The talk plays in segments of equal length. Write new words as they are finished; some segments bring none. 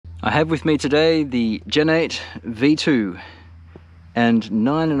I have with me today the Gen 8 V2 and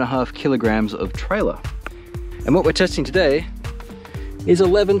 9.5 kilograms of trailer. And what we're testing today is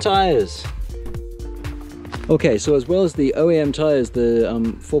 11 tires. Okay, so as well as the OEM tires, the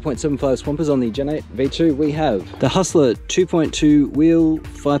 4.75 Swampers on the Gen 8 V2, we have the Hustler 2.2 wheel,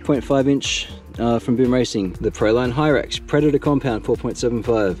 5.5 inch from Boom Racing, the Proline Hyrax Predator Compound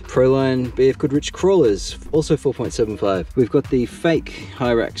 4.75, Proline BF Goodrich Crawlers, also 4.75. We've got the fake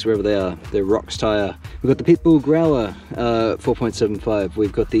Hyrax, wherever they are, the Rocks tire. We've got the Pitbull Growler 4.75.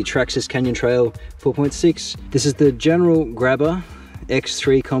 We've got the Traxxas Canyon Trail 4.6. This is the General Grabber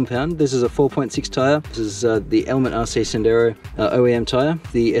X3 compound. This is a 4.6 tire. This is the Element RC Sendero OEM tire.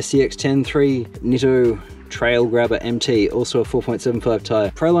 The SCX-10-3 Nitto Trail Grabber MT, also a 4.75 tire.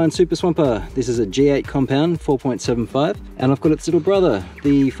 Proline Super Swamper, this is a G8 compound, 4.75. And I've got its little brother,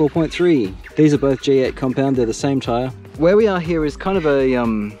 the 4.3. These are both G8 compound, they're the same tire. Where we are here is kind of a,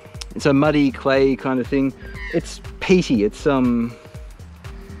 it's a muddy clay kind of thing. It's peaty, it's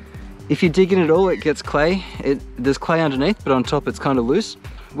if you dig in at all, it gets clay. There's clay underneath, but on top it's kind of loose.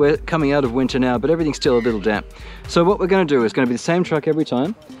 We're coming out of winter now, but everything's still a little damp. So what we're going to do is going to be the same truck every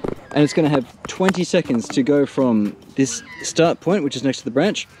time, and it's going to have 20 seconds to go from this start point, which is next to the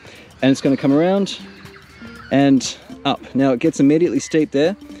branch, and it's going to come around and up. Now it gets immediately steep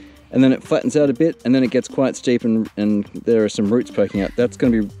there, and then it flattens out a bit, and then it gets quite steep, and there are some roots poking out. That's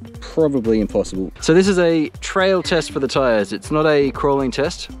going to be probably impossible. So this is a trail test for the tires. It's not a crawling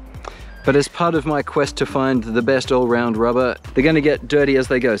test. But as part of my quest to find the best all-round rubber, they're going to get dirty as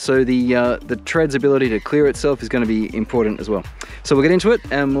they go. So the tread's ability to clear itself is going to be important as well. So we'll get into it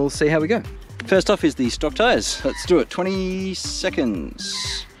and we'll see how we go. First off is the stock tires. Let's do it. 20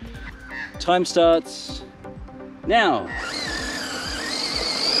 seconds. Time starts now.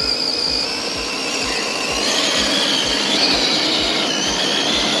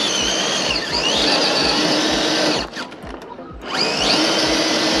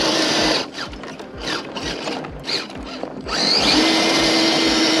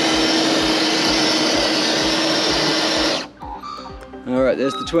 Alright,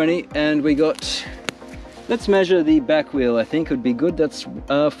 there's the 20, and we got, let's measure the back wheel. I think would be good. That's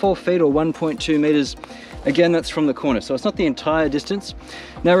 4 feet or 1.2 meters. Again, that's from the corner, so it's not the entire distance.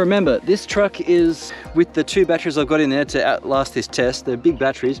 Now remember, this truck is, with the 2 batteries I've got in there to outlast this test, they're big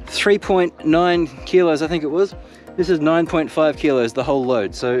batteries, 3.9 kilos I think it was. This is 9.5 kilos, the whole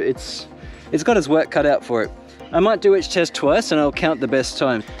load, so it's got its work cut out for it. I might do each test twice and I'll count the best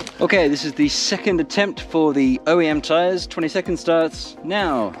time. Okay, this is the second attempt for the OEM tires. 20 seconds starts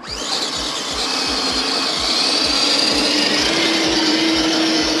now.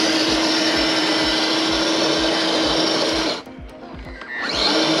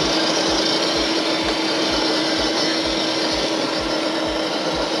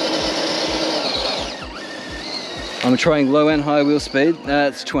 I'm trying low and high wheel speed.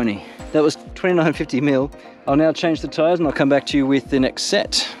 That's 20. That was 2950 mil. I'll now change the tires and I'll come back to you with the next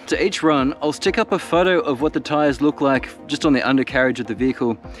set. To each run, I'll stick up a photo of what the tires look like just on the undercarriage of the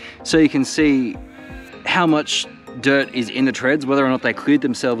vehicle, so you can see how much dirt is in the treads, whether or not they cleared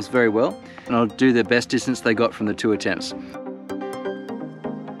themselves very well, and I'll do the best distance they got from the 2 attempts.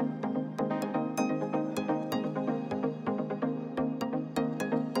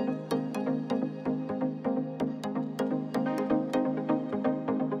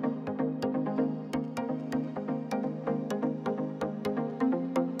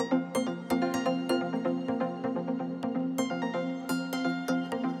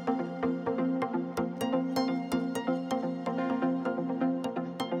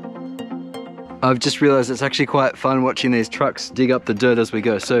 I've just realized it's actually quite fun watching these trucks dig up the dirt as we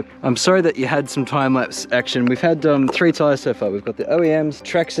go. So I'm sorry that you had some time-lapse action. We've had 3 tires so far. We've got the OEMs,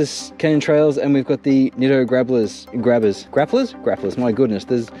 Traxxas Canyon Trails, and we've got the Nitto Grapplers, my goodness.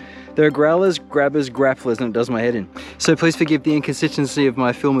 There are growlers, grabbers, grapplers, and it does my head in. So please forgive the inconsistency of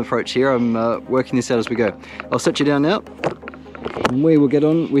my film approach here. I'm working this out as we go. I'll set you down now. And we will get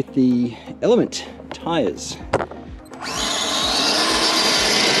on with the Element tires.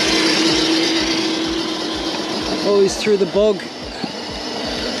 Oh, he's through the bog.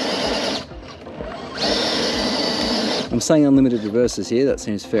 I'm saying unlimited reverses here, that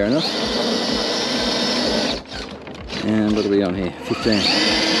seems fair enough. And what are we on here? 15.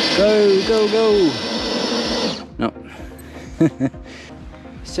 Go, go, go! No.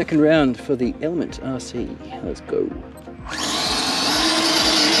 Second round for the Element RC. Let's go.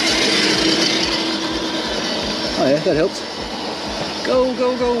 Oh yeah, that helps. Go,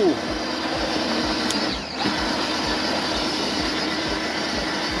 go, go!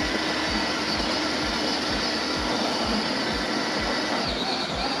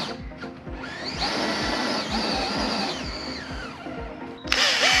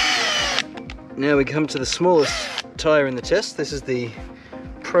 now we come to the smallest tyre in the test. This is the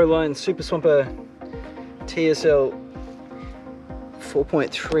Proline Super Swamper TSL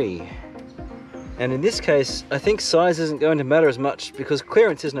 4.3. And in this case, I think size isn't going to matter as much because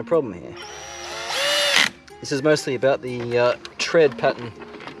clearance isn't a problem here. This is mostly about the tread pattern,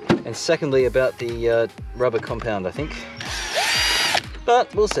 and secondly about the rubber compound, I think.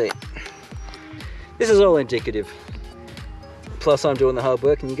 But we'll see. This is all indicative. Plus I'm doing the hard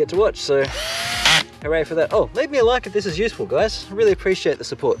work and you get to watch, so hooray for that. Oh, leave me a like if this is useful, guys. I really appreciate the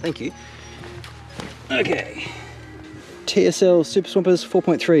support, thank you. Okay. TSL Super Swampers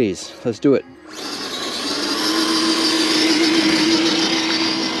 4.3s, let's do it.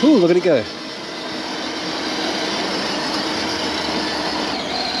 Ooh, look at it go.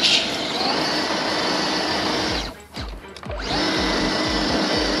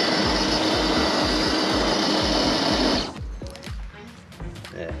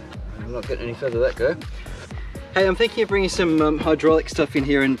 Yeah, I'm not getting any further that go. Hey, I'm thinking of bringing some hydraulic stuff in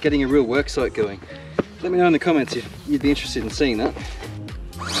here and getting a real work site going. Let me know in the comments if you'd be interested in seeing that.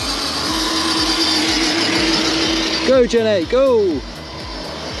 Go, Gen 8, go!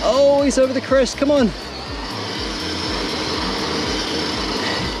 Oh, he's over the crest, come on!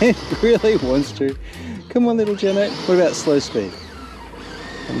 It really wants to. Come on, little Gen 8. What about slow speed?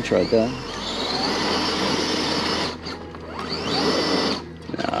 Haven't tried that.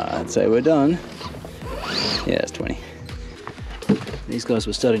 Nah, I'd say we're done. Yeah, it's 20. These guys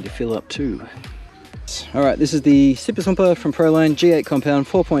were starting to fill up too. Alright, this is the Super Swamper from Proline G8 compound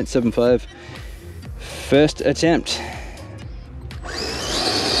 4.75. First attempt.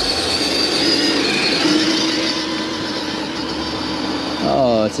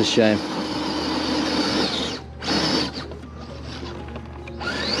 Oh, it's a shame.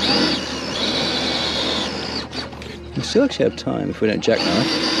 We still actually have time if we don't jackknife.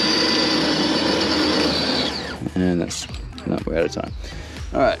 And that's, no, we're out of time.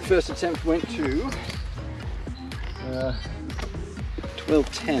 Alright, first attempt went to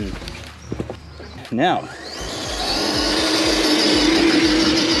 12:10. Now,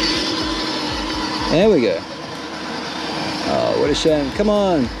 there we go. Oh, what a shame. Come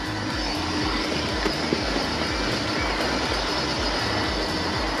on.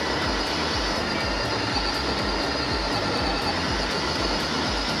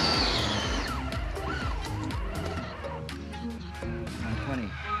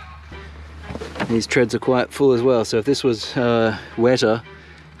 These treads are quite full as well, so if this was wetter,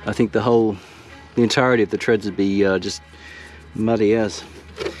 I think the entirety of the treads would be just muddy as.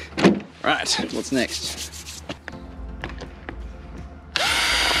 Right, what's next?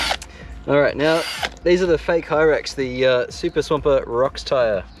 Alright, now these are the fake Hyrax, the Super Swamper Rocks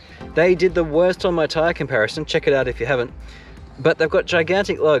tyre. They did the worst on my tyre comparison, check it out if you haven't. But they've got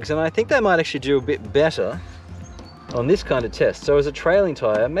gigantic lugs, and I think they might actually do a bit better on this kind of test. So as a trailing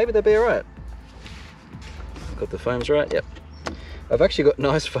tyre, maybe they'll be alright. Got the foams right? Yep. I've actually got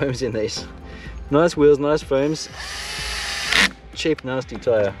nice foams in these. Nice wheels, nice foams. Cheap, nasty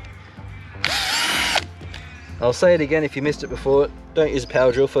tyre. I'll say it again if you missed it before, don't use a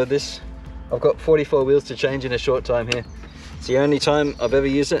power drill for this. I've got 44 wheels to change in a short time here. It's the only time I've ever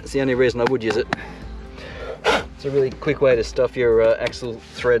used it. It's the only reason I would use it. It's a really quick way to stuff your axle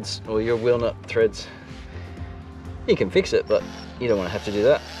threads or your wheel nut threads. You can fix it, but you don't want to have to do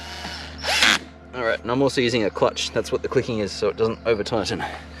that. Alright, and I'm also using a clutch. That's what the clicking is, so it doesn't over tighten.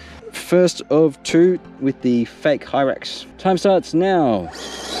 First of two with the fake Hyrax. Time starts now.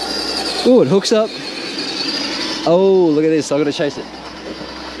 Oh, it hooks up. Oh, look at this, I've got to chase it.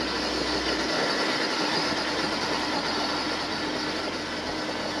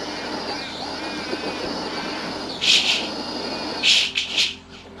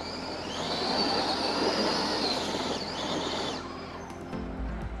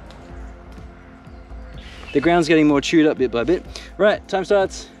 The ground's getting more chewed up bit by bit. Right, time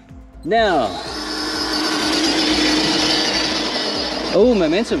starts now. Oh,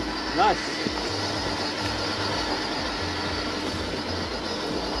 momentum, nice.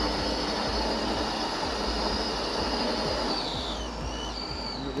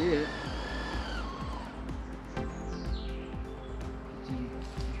 Over here.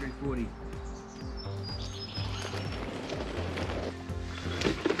 340.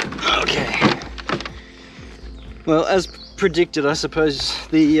 Okay. Well, as predicted, I suppose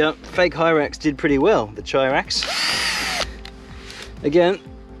the fake Hyrax did pretty well, the Hyrax. Again,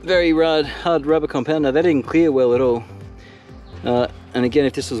 very hard rubber compound. Now, they didn't clear well at all. And again,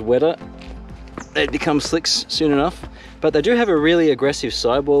 if this was wetter, they'd become slicks soon enough. But they do have a really aggressive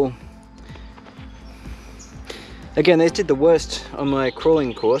sidewall. Again, they did the worst on my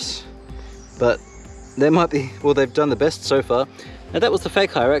crawling course, but there might be, well, they've done the best so far. Now that was the fake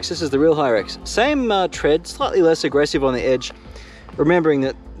Hyrax, this is the real Hyrax. Same tread, slightly less aggressive on the edge, remembering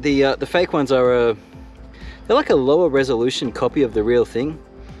that the fake ones are they're like a lower resolution copy of the real thing.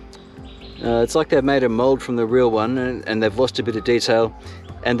 It's like they've made a mold from the real one and they've lost a bit of detail,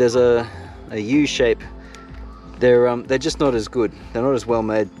 and there's a U shape. They're just not as good, they're not as well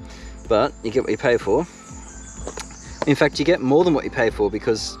made, but you get what you pay for. In fact, you get more than what you pay for,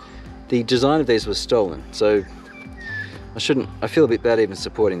 because the design of these was stolen, so I feel a bit bad even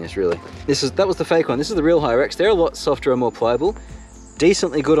supporting this, really. That was the fake one. This is the real Hyrax. They're a lot softer and more pliable.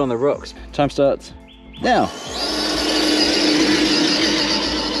 Decently good on the rocks. Time starts now.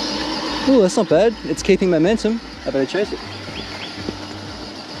 Oh, that's not bad. It's keeping momentum. I better chase it.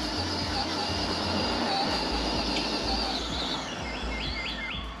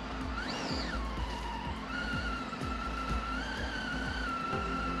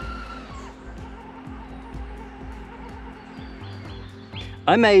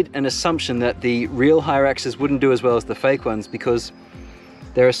 I made an assumption that the real Hyraxes wouldn't do as well as the fake ones because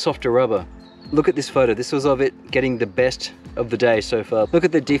they're a softer rubber. Look at this photo. This was of it getting the best of the day so far. Look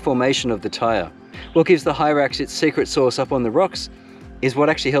at the deformation of the tire. What gives the Hyrax its secret sauce up on the rocks is what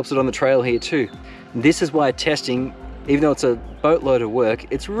actually helps it on the trail here too. This is why testing, even though it's a boatload of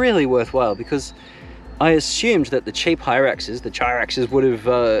work, it's really worthwhile, because I assumed that the cheap Hyraxes, the Chyraxes, would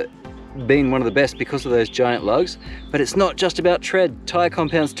have been one of the best because of those giant lugs, but it's not just about tread. Tire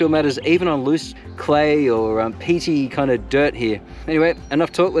compound still matters, even on loose clay or peaty kind of dirt here. Anyway,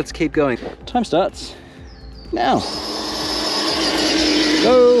 enough talk, let's keep going. Time starts now.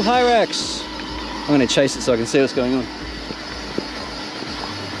 Go Hyrax! I'm going to chase it so I can see what's going on.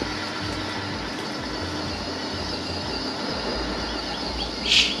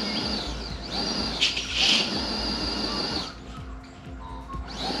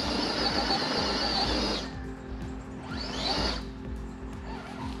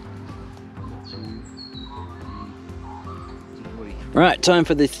 Right, time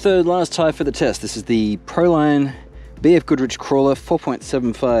for the third last tire for the test. This is the Proline BF Goodrich Crawler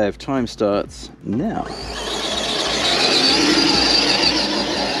 4.75. Time starts now.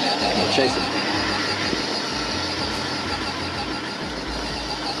 I'll chase it.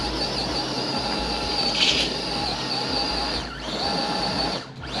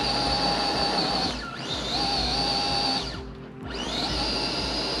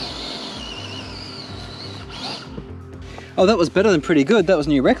 Oh, that was better than pretty good. That was a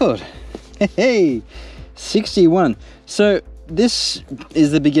new record. Hey, 61. So this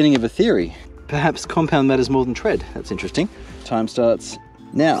is the beginning of a theory. Perhaps compound matters more than tread. That's interesting. Time starts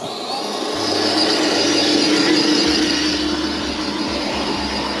now.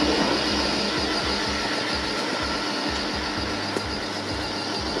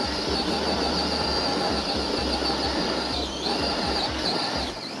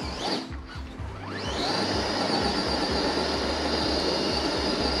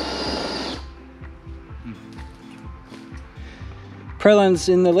 Proline's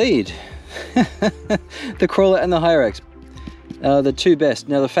in the lead. The Crawler and the Hyrax, the two best.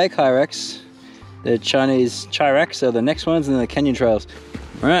 Now the fake Hyrax, the Chinese Chyrax, are the next ones, and then the Canyon Trails.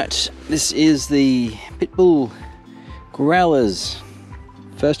 Right, this is the Pitbull Growlers.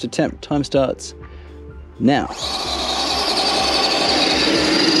 First attempt, time starts now.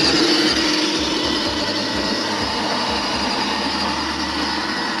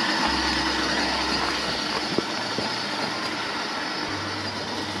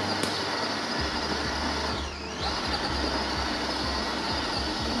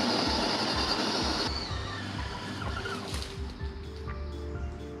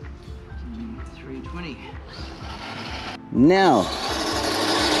 Now.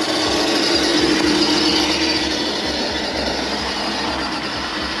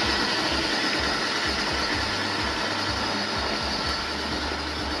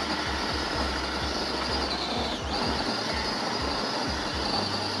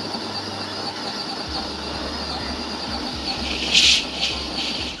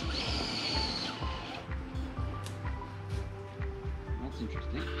 That's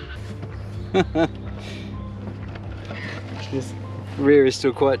interesting. This rear is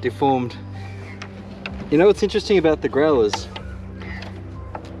still quite deformed. You know what's interesting about the Growlers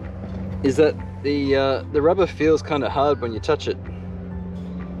is that the rubber feels kind of hard when you touch it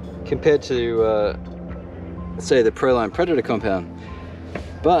compared to say the Proline Predator compound,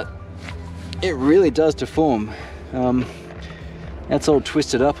 but it really does deform. That's all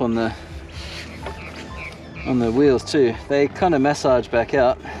twisted up on the wheels too. They kind of massage back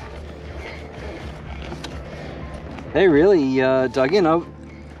out. They really dug in.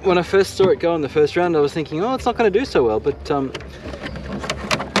 when I first saw it go in the first round, I was thinking, oh, it's not going to do so well, but then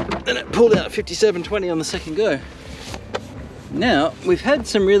it pulled out 57.20 on the second go. Now, we've had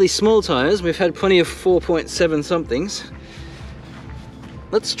some really small tyres, we've had plenty of 4.7 somethings.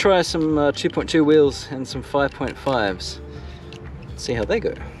 Let's try some 2.2 wheels and some 5.5s. See how they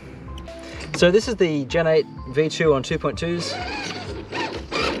go. So this is the Gen 8 V2 on 2.2s.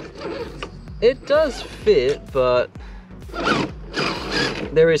 It does fit, but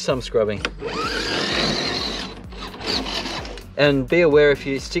there is some scrubbing. And be aware, if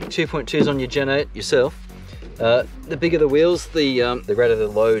you stick 2.2s on your Gen 8 yourself, the bigger the wheels, the greater the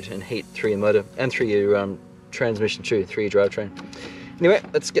load and heat through your motor and through your transmission too, through your drivetrain. Anyway,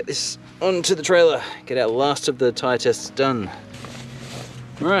 let's get this onto the trailer, get our last of the tyre tests done.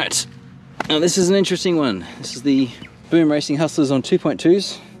 Right, now this is an interesting one. This is the Boom Racing Hustlers on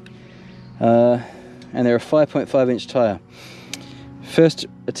 2.2s, and they're a 5.5 inch tyre. First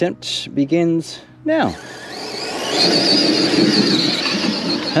attempt begins now.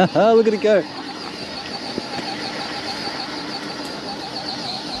 Haha, look at it go.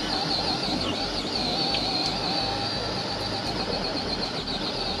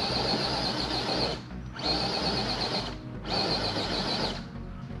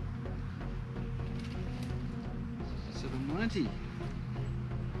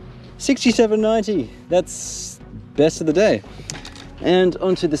 $67.90. That's best of the day. And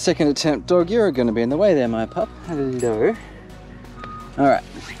onto the second attempt. Dog, you're going to be in the way there, my pup. Hello. All right.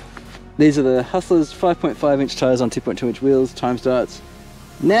 These are the Hustlers 5.5 inch tires on 2.2 inch wheels. Time starts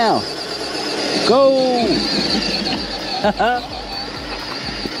now. Go!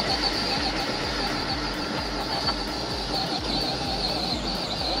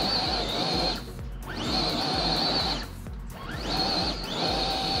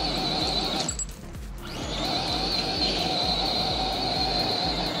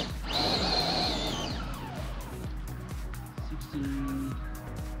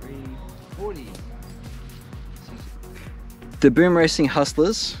 The Boom Racing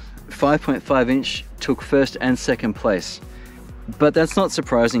Hustlers 5.5 inch took first and second place, but that's not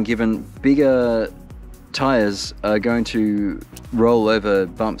surprising given bigger tyres are going to roll over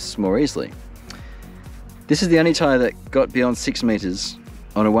bumps more easily. This is the only tyre that got beyond 6 meters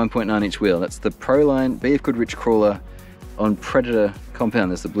on a 1.9 inch wheel. That's the Proline B.F. Goodrich Crawler on Predator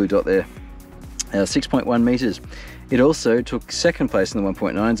compound. There's the blue dot there. 6.1 meters. It also took second place in the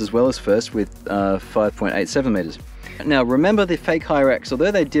 1.9s as well as first with 5.87 meters. Now remember the fake Hyrax, although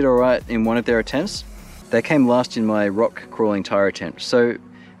they did alright in one of their attempts, they came last in my rock crawling tyre attempt. So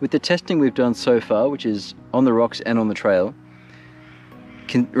with the testing we've done so far, which is on the rocks and on the trail,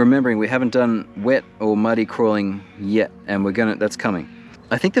 remembering we haven't done wet or muddy crawling yet, and that's coming.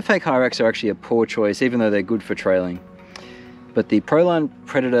 I think the fake Hyrax are actually a poor choice, even though they're good for trailing. But the Proline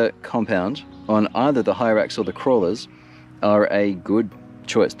Predator compound on either the Hyrax or the Crawlers are a good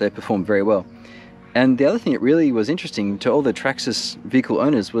choice. They perform very well. And the other thing that really was interesting to all the Traxxas vehicle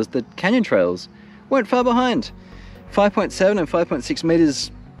owners was that canyon trails weren't far behind. 5.7 and 5.6 meters,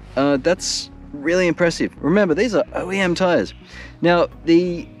 that's really impressive. Remember, these are OEM tires. Now,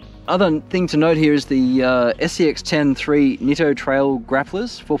 the other thing to note here is the SCX-10 3 Nitto Trail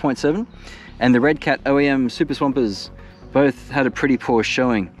Grapplers 4.7 and the Redcat OEM Super Swampers both had a pretty poor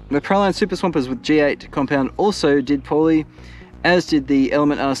showing. The Proline Super Swampers with G8 compound also did poorly, as did the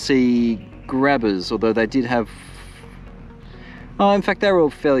Element RC Grabbers, although they did have, in fact they were all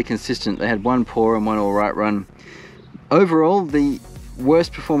fairly consistent. They had one poor and one alright run. Overall, the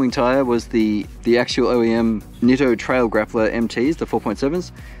worst performing tyre was the Axial OEM Nitto Trail Grappler MTs, the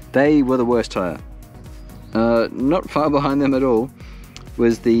 4.7s. They were the worst tyre. Not far behind them at all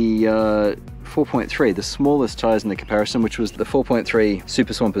was the 4.3, the smallest tyres in the comparison, which was the 4.3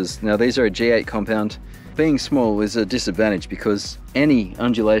 Super Swampers. Now these are a G8 compound. Being small is a disadvantage because any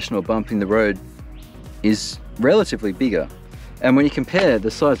undulation or bump in the road is relatively bigger. And when you compare the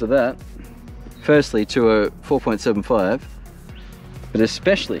size of that, firstly to a 4.75, but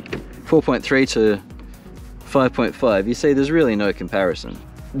especially 4.3 to 5.5, you see there's really no comparison.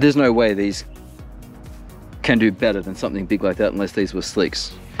 There's no way these can do better than something big like that unless these were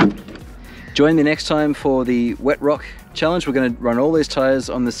slicks. Join me next time for the Wet Rock Challenge. We're going to run all these tyres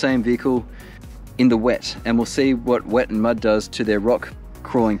on the same vehicle in the wet, and we'll see what wet and mud does to their rock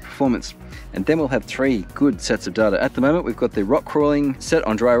crawling performance. And then we'll have 3 good sets of data. At the moment we've got the rock crawling set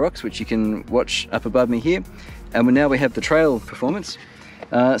on dry rocks, which you can watch up above me here, and now we have the trail performance.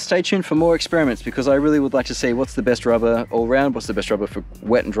 Stay tuned for more experiments because I really would like to see what's the best rubber all round, what's the best rubber for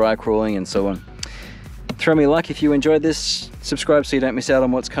wet and dry crawling, and so on. Throw me a like if you enjoyed this, subscribe so you don't miss out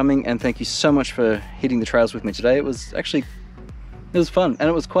on what's coming, and thank you so much for hitting the trails with me today. It was actually It was fun, and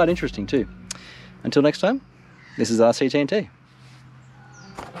it was quite interesting too. Until next time, this is RC-TNT.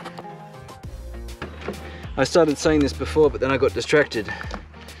 I started saying this before, but then I got distracted.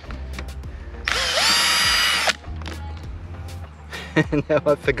 And now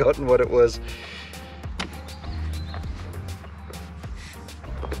I've forgotten what it was.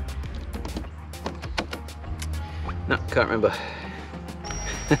 No, can't remember.